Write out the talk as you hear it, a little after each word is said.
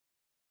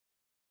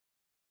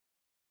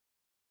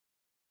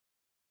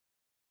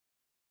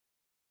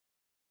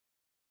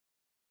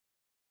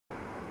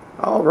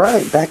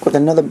Alright, back with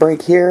another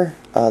break here.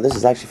 This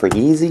is actually for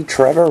Yizee.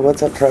 Trever,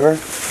 what's up, Trever?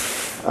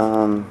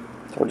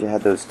 Told you I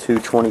had those two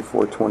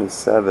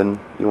 24-27.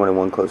 You wanted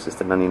one closest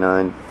to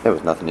 99. There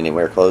was nothing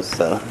anywhere close,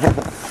 so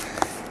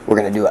we're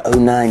going to do a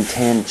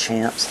 09-10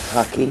 Champs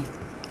hockey.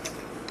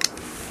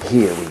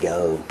 Here we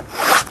go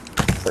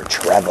for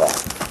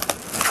Trever.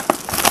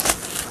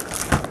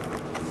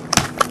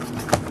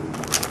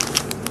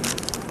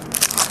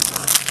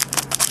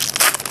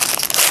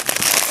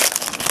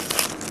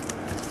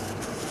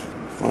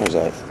 There's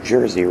a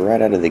jersey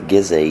right out of the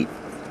Yizee.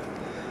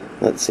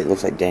 Let's see, it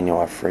looks like Daniel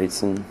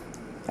Alfredson.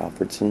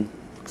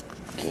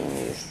 Give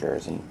me this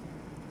jersey.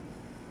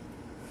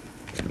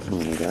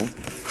 Here you go.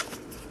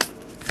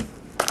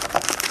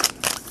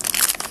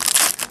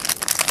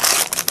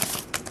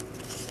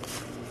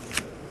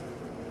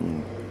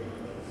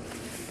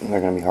 They're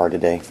going to be hard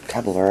today.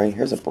 Cavalry,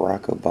 here's a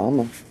Barack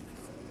Obama.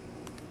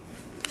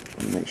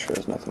 Make sure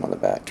there's nothing on the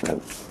back.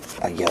 Nope.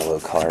 A yellow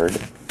card.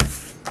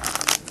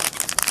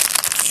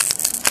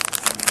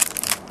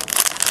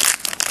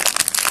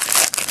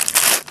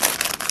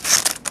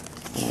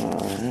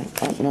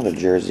 Alright, another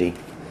jersey.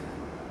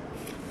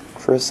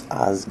 Chris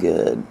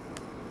Osgood.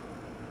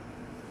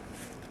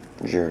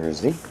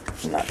 Jersey.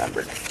 Not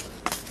numbered.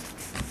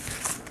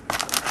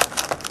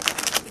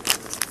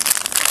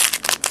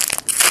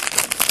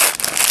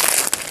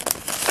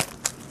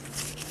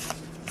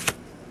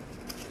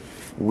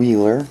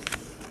 Wheeler.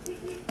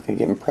 You're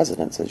getting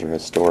presidents as your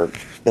historic.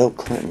 Bill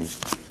Clinton.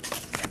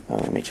 Oh,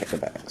 let me check the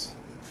backs.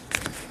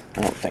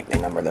 I don't think they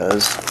number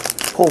those.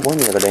 Pulled one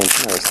the other day and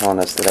somebody was telling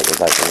us that it was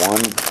like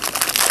one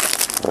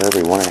for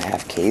every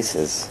 1.5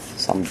 cases.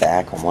 Some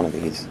back on one of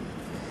these.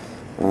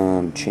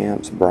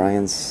 Champs,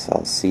 Brian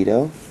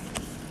Salcedo,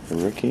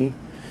 rookie,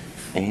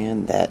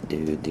 and that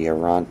dude,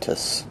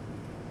 Diorantis.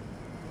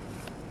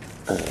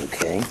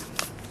 Okay.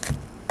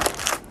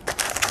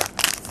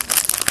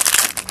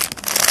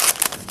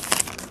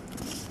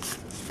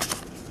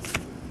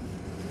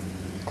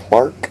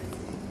 Clark,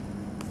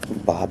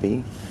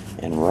 Bobby,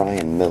 and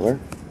Ryan Miller.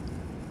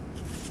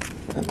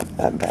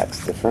 That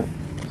back's different.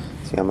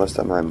 See how most of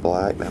them are in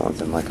black? That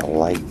one's in like a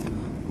light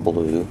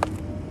blue.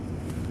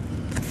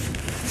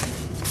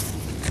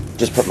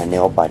 Just put my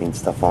nail biting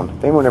stuff on.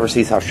 If anyone ever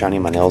sees how shiny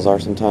my nails are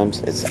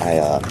sometimes, it's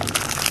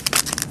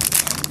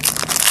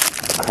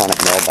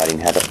chronic nail biting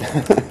habit.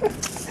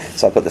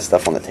 So I put this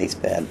stuff on that tastes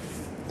bad.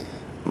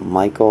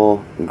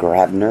 Michael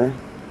Grabner.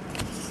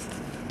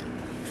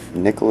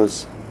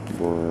 Nicholas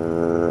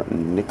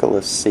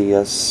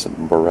C.S.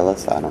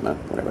 Borelis, I don't know,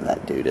 whatever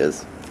that dude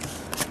is.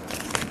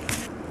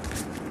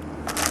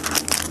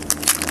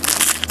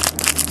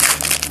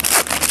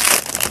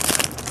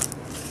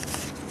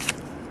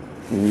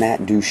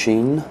 Matt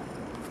Duchene,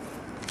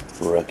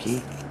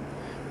 rookie,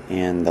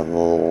 and the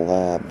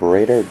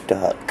Labrador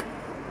Duck.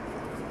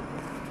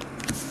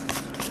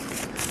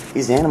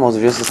 These animals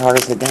are just as hard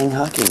as the dang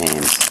hockey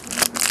names.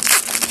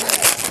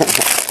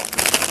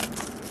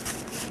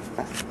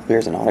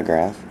 Here's an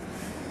autograph.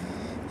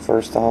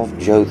 First off,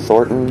 Joe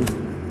Thornton.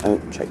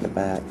 Oh, check the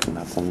back.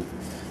 Nothing.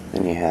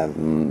 Then you have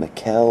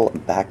Mikkel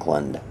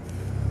Backlund.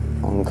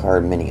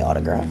 On-card mini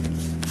autograph.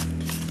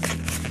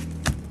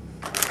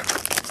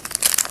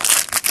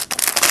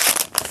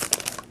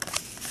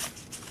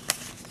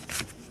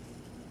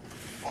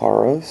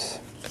 Paros.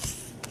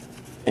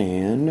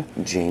 And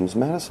James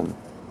Madison.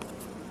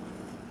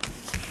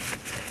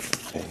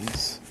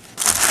 Base.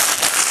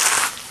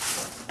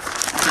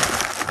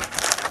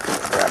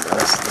 Grab the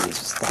rest of these,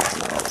 stack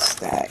them all,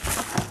 stack.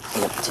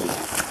 Empty.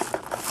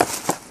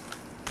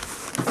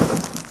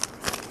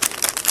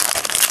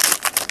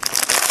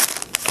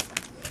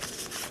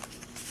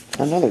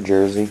 Another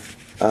jersey.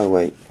 Oh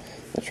wait,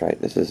 that's right.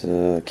 This is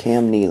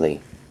Cam Neely.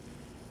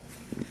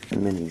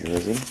 Mini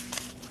jersey.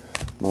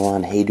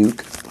 Milan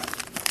Hajduk.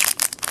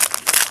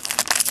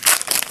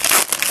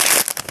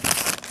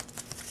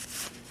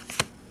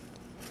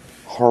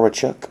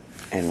 Horwachuk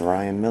and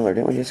Ryan Miller.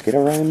 Didn't we just get a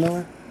Ryan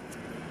Miller?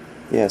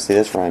 Yeah, see,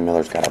 this Ryan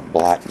Miller's got a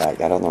black back.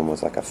 That other one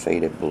was like a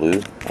faded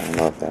blue. I don't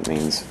know if that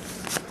means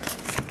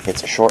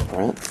it's a short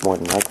print, more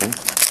than likely.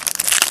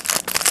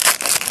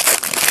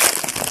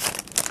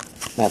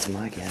 That's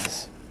my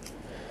guess.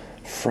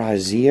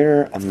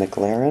 Frazier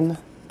McLaren,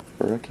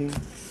 rookie.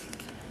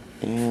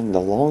 And the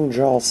Long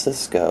Jaw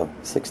Cisco,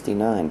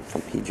 69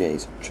 from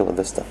PJ's. Chula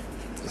Vista.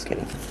 Just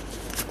kidding.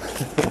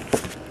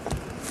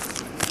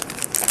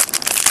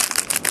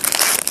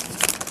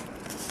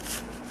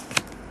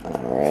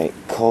 Alright,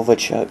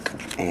 Kovalchuk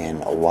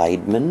and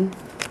Weidman.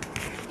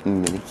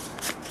 Mini.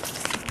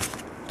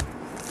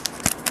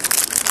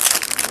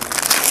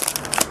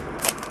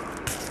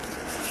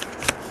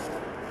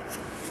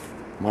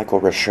 Michael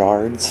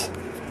Richards.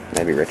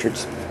 Maybe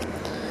Richards.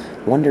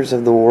 Wonders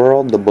of the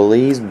World, the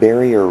Belize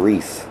Barrier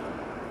Reef.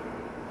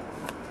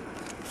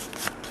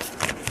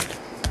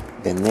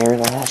 Been there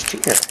last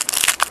year.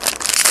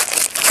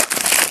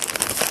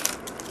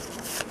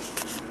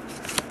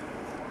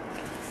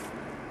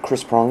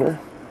 Chris Pronger.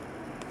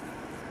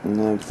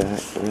 No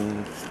back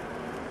red.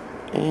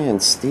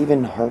 And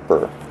Stephen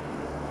Harper.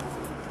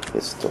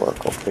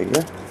 historical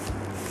figure.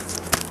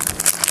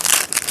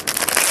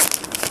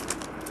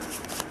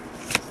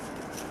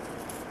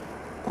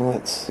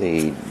 Let's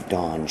see,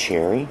 Don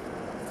Cherry.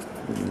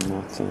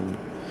 Nothing.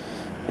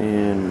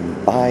 And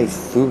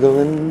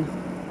Bifugalin.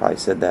 Probably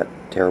said that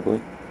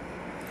terribly.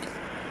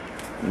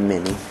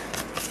 Mini.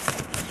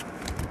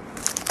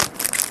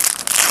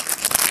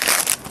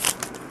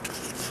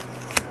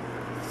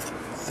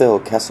 Phil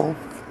Kessel.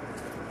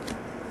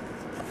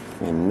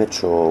 And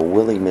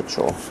Willie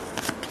Mitchell.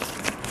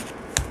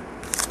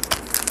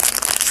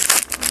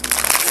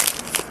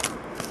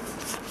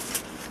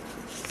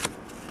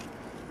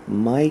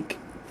 Mike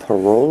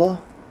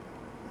Parola.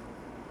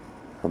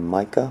 Or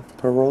Micah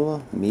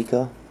Parola?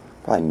 Mika?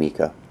 Probably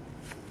Mika.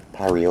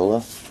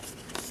 Pariola.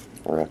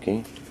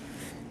 Rookie.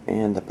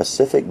 And the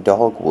Pacific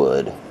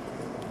Dogwood.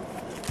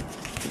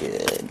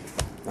 Good.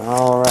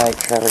 Alright,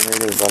 Trever, here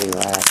it is, buddy.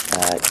 Last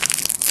pack.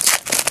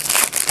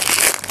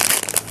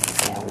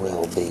 It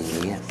will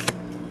be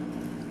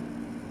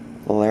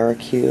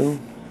Laracue.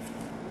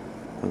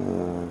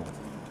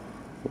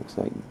 Looks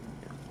like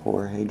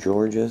Jorge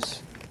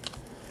Georges.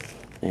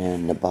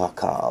 And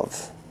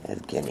Nabokov.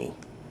 Evgeny.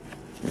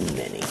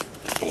 Mini.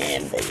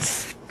 And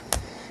base.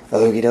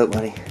 Okie doke,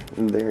 buddy.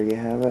 There you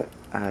have it.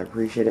 I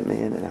appreciate it,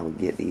 man, and I will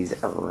get these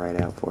right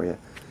out for you.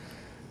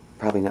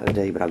 Probably not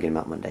today, but I'll get them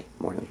out Monday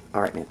morning.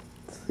 Alright, man.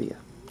 See ya.